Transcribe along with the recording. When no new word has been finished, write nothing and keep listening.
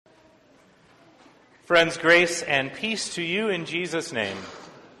Friends, grace and peace to you in Jesus' name.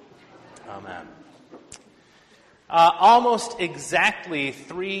 Amen. Almost exactly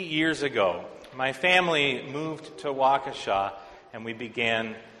 3 years ago, my family moved to Waukesha, and we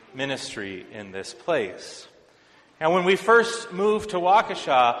began ministry in this place. Now, when we first moved to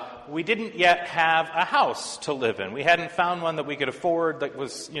Waukesha, we didn't yet have a house to live in. We hadn't found one that we could afford that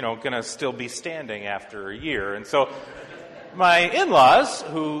was, going to still be standing after a year. And so my in-laws,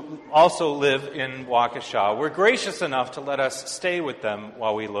 who also live in Waukesha, were gracious enough to let us stay with them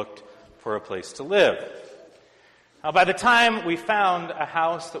while we looked for a place to live. Now, by the time we found a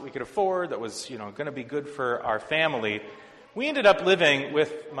house that we could afford, that was, going to be good for our family, we ended up living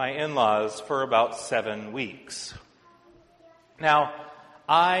with my in-laws for about 7 weeks. Now,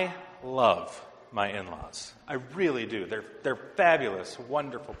 I love my in-laws. I really do. They're fabulous,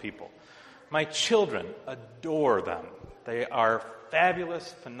 wonderful people. My children adore them. They are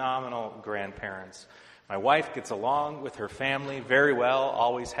fabulous, phenomenal grandparents. My wife gets along with her family very well,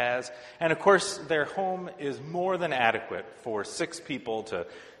 always has. And of course, their home is more than adequate for 6 people to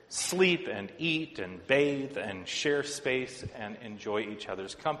sleep and eat and bathe and share space and enjoy each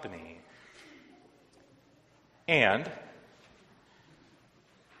other's company. And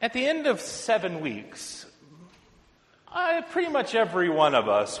at the end of 7 weeks, pretty much every one of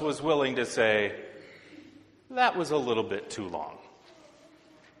us was willing to say, that was a little bit too long.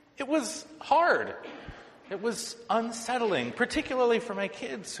 It was hard. It was unsettling, particularly for my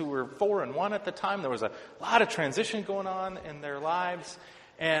kids who were 4 and 1 at the time. There was a lot of transition going on in their lives,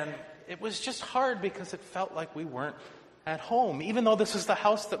 and it was just hard because it felt like we weren't at home. Even though this is the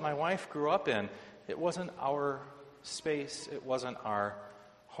house that my wife grew up in, it wasn't our space, it wasn't our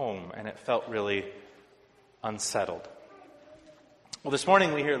home, and it felt really unsettled. Well, this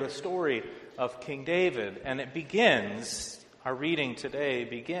morning we hear the story of King David, and our reading today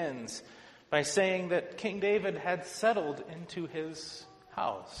begins by saying that King David had settled into his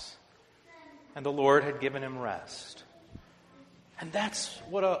house, and the Lord had given him rest. And that's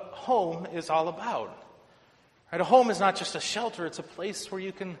what a home is all about. Right? A home is not just a shelter, it's a place where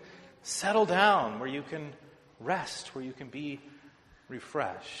you can settle down, where you can rest, where you can be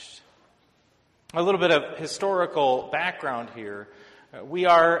refreshed. A little bit of historical background here. We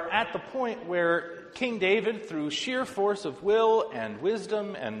are at the point where King David, through sheer force of will and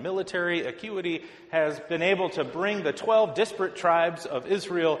wisdom and military acuity, has been able to bring the 12 disparate tribes of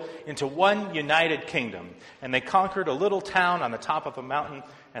Israel into one united kingdom. And they conquered a little town on the top of a mountain,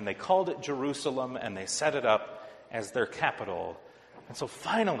 and they called it Jerusalem, and they set it up as their capital. And so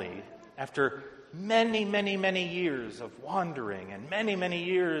finally, after many, many, many years of wandering and many, many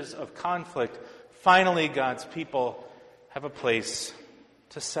years of conflict, finally God's people have a place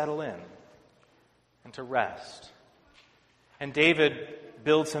to settle in and to rest. And David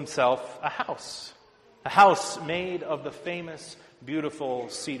builds himself a house made of the famous, beautiful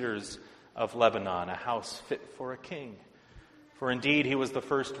cedars of Lebanon, a house fit for a king. For indeed, he was the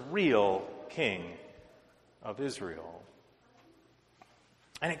first real king of Israel.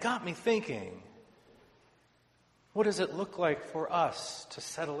 And it got me thinking, what does it look like for us to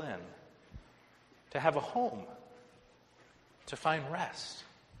settle in, to have a home, to find rest?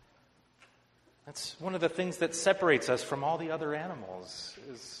 That's one of the things that separates us from all the other animals.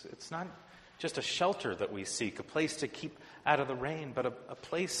 It's not just a shelter that we seek, a place to keep out of the rain, but a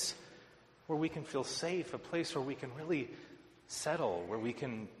place where we can feel safe, a place where we can really settle, where we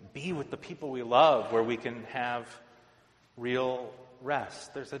can be with the people we love, where we can have real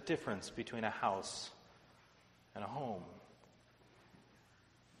rest. There's a difference between a house and a home.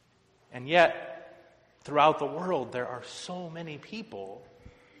 And yet, throughout the world, there are so many people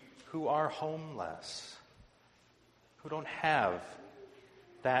who are homeless, who don't have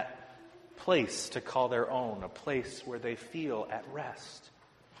that place to call their own, a place where they feel at rest,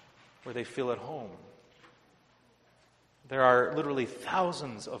 where they feel at home. There are literally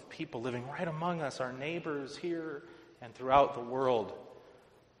thousands of people living right among us, our neighbors here and throughout the world,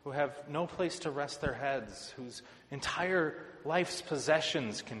 who have no place to rest their heads, whose entire life's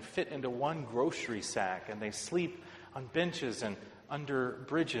possessions can fit into one grocery sack, and they sleep on benches and under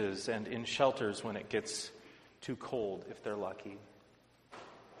bridges and in shelters when it gets too cold, if they're lucky.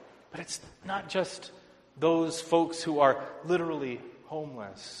 But it's not just those folks who are literally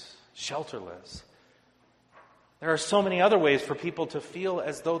homeless, shelterless. There are so many other ways for people to feel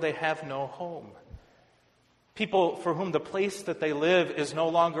as though they have no home. People for whom the place that they live is no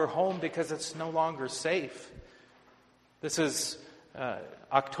longer home because it's no longer safe.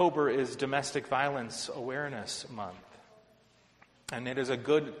 October is Domestic Violence Awareness Month. And it is a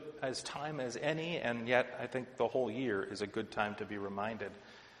good as time as any, and yet I think the whole year is a good time to be reminded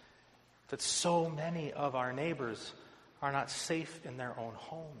that so many of our neighbors are not safe in their own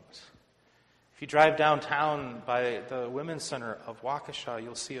homes. If you drive downtown by the Women's Center of Waukesha,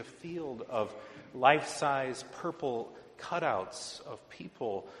 you'll see a field of life-size purple cutouts of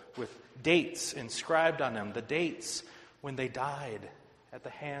people with dates inscribed on them, the dates when they died at the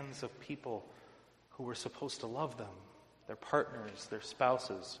hands of people who were supposed to love them, their partners, their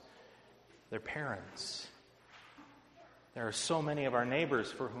spouses, their parents. There are so many of our neighbors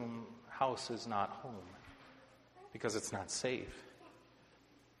for whom house is not home because it's not safe.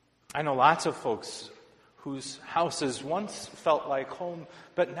 I know lots of folks whose houses once felt like home,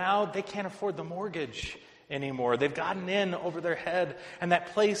 but now they can't afford the mortgage anymore. They've gotten in over their head, and that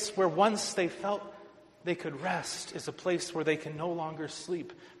place where once they felt they could rest is a place where they can no longer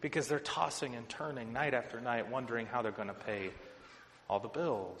sleep because they're tossing and turning night after night, wondering how they're going to pay all the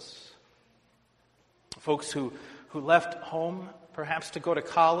bills. Folks who left home perhaps to go to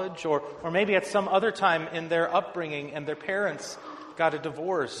college or maybe at some other time in their upbringing and their parents got a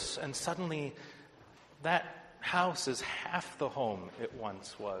divorce, and suddenly that house is half the home it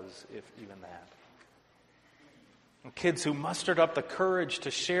once was, if even that. And kids who mustered up the courage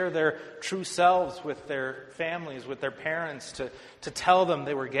to share their true selves with their families, with their parents, to tell them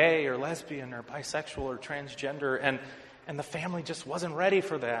they were gay or lesbian or bisexual or transgender, and the family just wasn't ready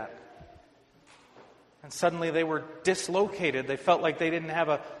for that. And suddenly they were dislocated. They felt like they didn't have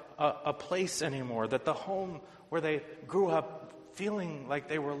a place anymore, that the home where they grew up feeling like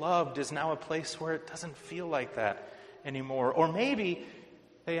they were loved is now a place where it doesn't feel like that anymore. Or maybe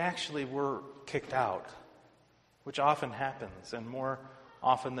they actually were kicked out, which often happens, and more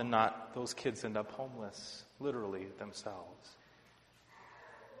often than not, those kids end up homeless, literally themselves.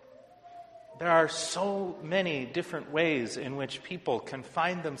 There are so many different ways in which people can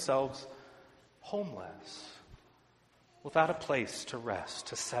find themselves homeless, without a place to rest,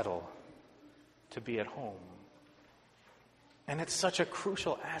 to settle, to be at home. And it's such a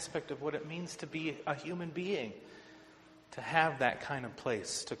crucial aspect of what it means to be a human being, to have that kind of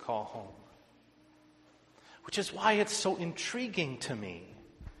place to call home. Which is why it's so intriguing to me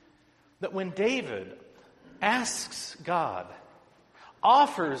that when David asks God,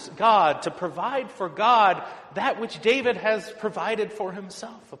 offers God to provide for God that which David has provided for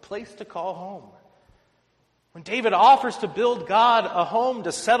himself, a place to call home. When David offers to build God a home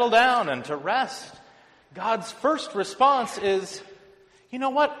to settle down and to rest, God's first response is, you know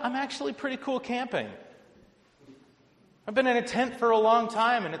what, I'm actually pretty cool camping. I've been in a tent for a long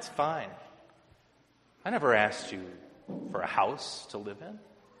time and it's fine. I never asked you for a house to live in.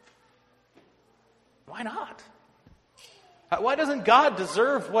 Why not? Why doesn't God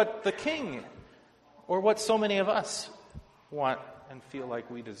deserve what the king or what so many of us want and feel like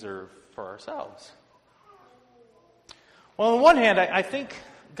we deserve for ourselves? Well, on one hand, I think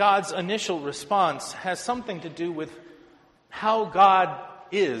God's initial response has something to do with how God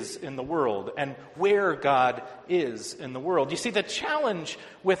is in the world and where God is in the world. You see, the challenge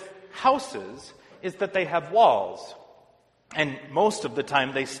with houses is that they have walls, and most of the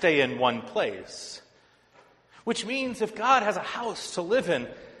time they stay in one place. Which means if God has a house to live in,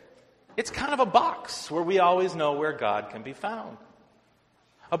 it's kind of a box where we always know where God can be found.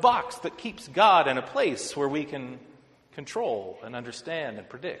 A box that keeps God in a place where we can control and understand and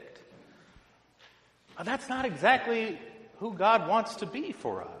predict. Now, that's not exactly who God wants to be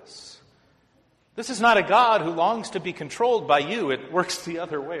for us. This is not a God who longs to be controlled by you. It works the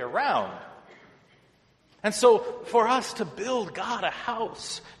other way around. And so for us to build God a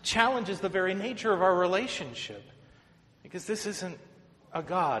house challenges the very nature of our relationship, because this isn't a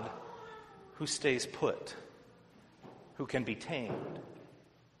God who stays put, who can be tamed.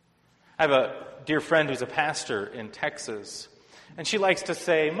 I have a dear friend who's a pastor in Texas, and she likes to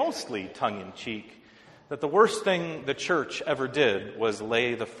say, mostly tongue-in-cheek, that the worst thing the church ever did was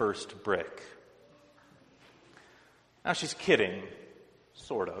lay the first brick. Now she's kidding,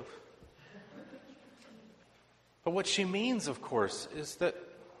 sort of. But what she means, of course, is that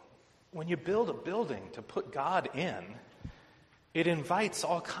when you build a building to put God in, it invites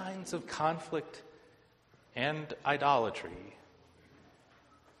all kinds of conflict and idolatry.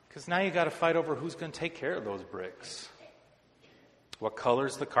 Because now you got to fight over who's going to take care of those bricks. What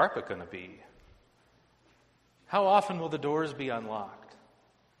color's the carpet going to be? How often will the doors be unlocked?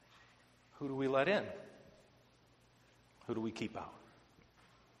 Who do we let in? Who do we keep out?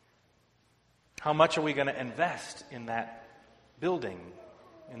 How much are we going to invest in that building,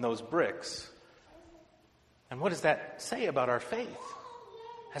 in those bricks? And what does that say about our faith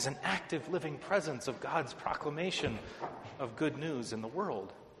as an active living presence of God's proclamation of good news in the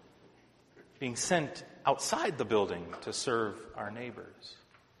world, being sent outside the building to serve our neighbors?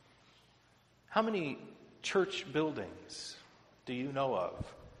 How many church buildings do you know of?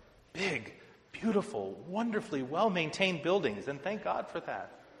 Big, beautiful, wonderfully well-maintained buildings, and thank God for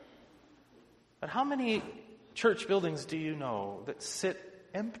that. But how many church buildings do you know that sit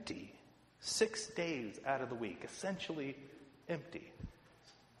empty 6 days out of the week, essentially empty,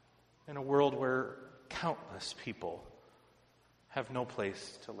 in a world where countless people have no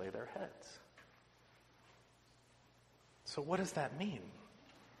place to lay their heads? So what does that mean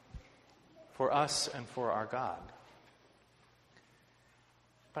for us and for our God?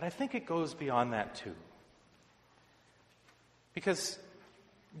 But I think it goes beyond that too. Because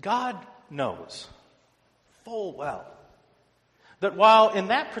God knows full well that while in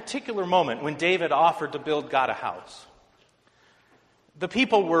that particular moment when David offered to build God a house, the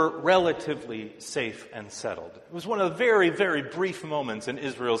people were relatively safe and settled. It was one of the very, very brief moments in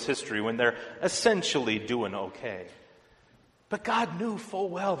Israel's history when they're essentially doing okay. But God knew full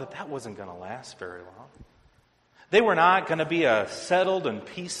well that that wasn't going to last very long. They were not going to be a settled and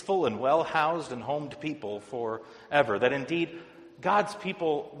peaceful and well-housed and homed people forever. That indeed, God's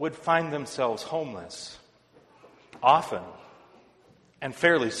people would find themselves homeless, often, and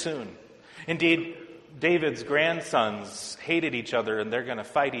fairly soon. Indeed, David's grandsons hated each other, and they're going to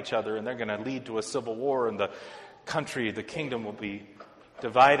fight each other, and they're going to lead to a civil war, and the kingdom will be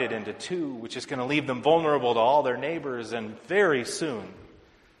divided into two, which is going to leave them vulnerable to all their neighbors, and very soon,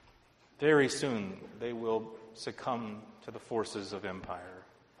 they will succumb to the forces of empire.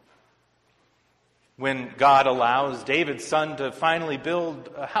 When God allows David's son to finally build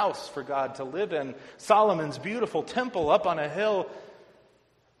a house for God to live in, Solomon's beautiful temple up on a hill,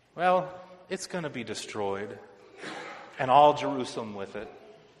 well, it's going to be destroyed, and all Jerusalem with it.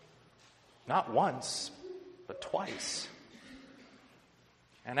 Not once, but twice.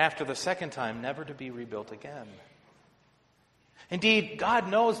 And after the second time, never to be rebuilt again. Indeed, God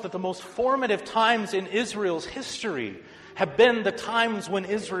knows that the most formative times in Israel's history have been the times when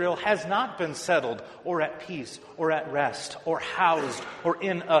Israel has not been settled or at peace or at rest or housed or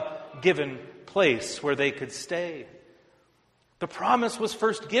in a given place where they could stay. The promise was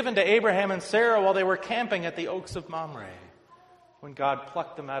first given to Abraham and Sarah while they were camping at the Oaks of Mamre, when God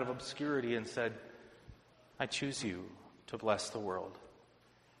plucked them out of obscurity and said, I choose you to bless the world.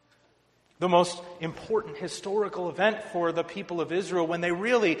 The most important historical event for the people of Israel when they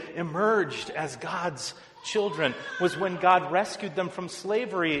really emerged as God's children was when God rescued them from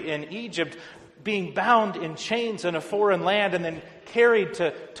slavery in Egypt, being bound in chains in a foreign land and then carried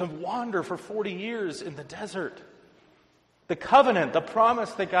to wander for 40 years in the desert. The covenant, the promise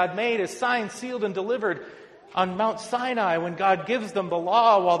that God made is signed, sealed, and delivered on Mount Sinai when God gives them the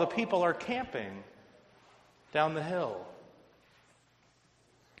law while the people are camping down the hill.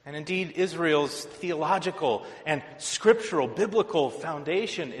 And indeed, Israel's theological and scriptural, biblical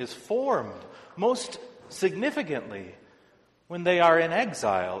foundation is formed most significantly when they are in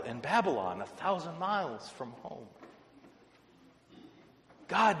exile in Babylon, 1,000 miles from home.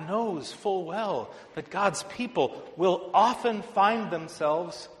 God knows full well that God's people will often find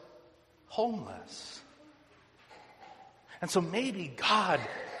themselves homeless. And so maybe God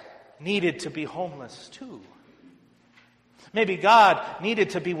needed to be homeless too. Maybe God needed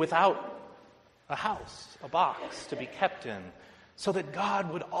to be without a house, a box to be kept in, so that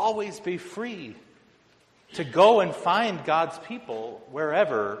God would always be free to go and find God's people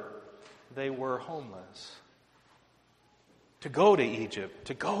wherever they were homeless. To go to Egypt,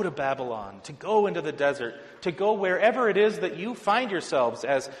 to go to Babylon, to go into the desert, to go wherever it is that you find yourselves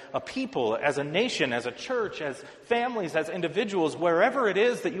as a people, as a nation, as a church, as families, as individuals, wherever it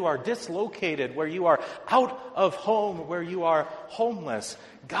is that you are dislocated, where you are out of home, where you are homeless,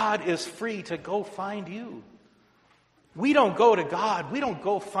 God is free to go find you. We don't go to God. We don't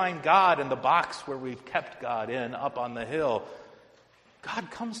go find God in the box where we've kept God in up on the hill. God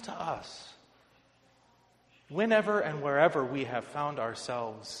comes to us. Whenever and wherever we have found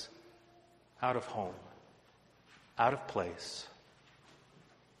ourselves out of home, out of place.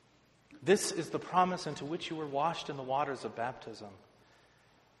 This is the promise into which you were washed in the waters of baptism.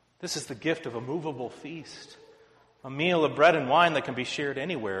 This is the gift of a movable feast, a meal of bread and wine that can be shared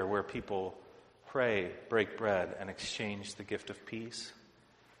anywhere where people pray, break bread, and exchange the gift of peace.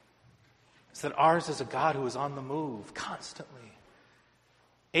 It's that ours is a God who is on the move constantly,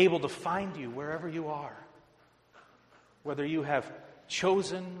 able to find you wherever you are. Whether you have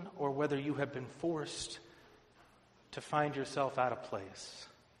chosen or whether you have been forced to find yourself out of place,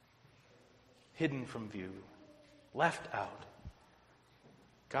 hidden from view, left out,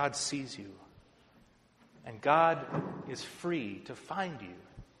 God sees you. And God is free to find you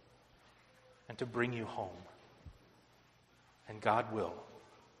and to bring you home. And God will.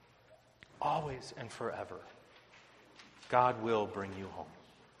 always and forever. God will bring you home.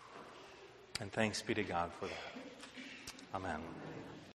 And thanks be to God for that. Amen.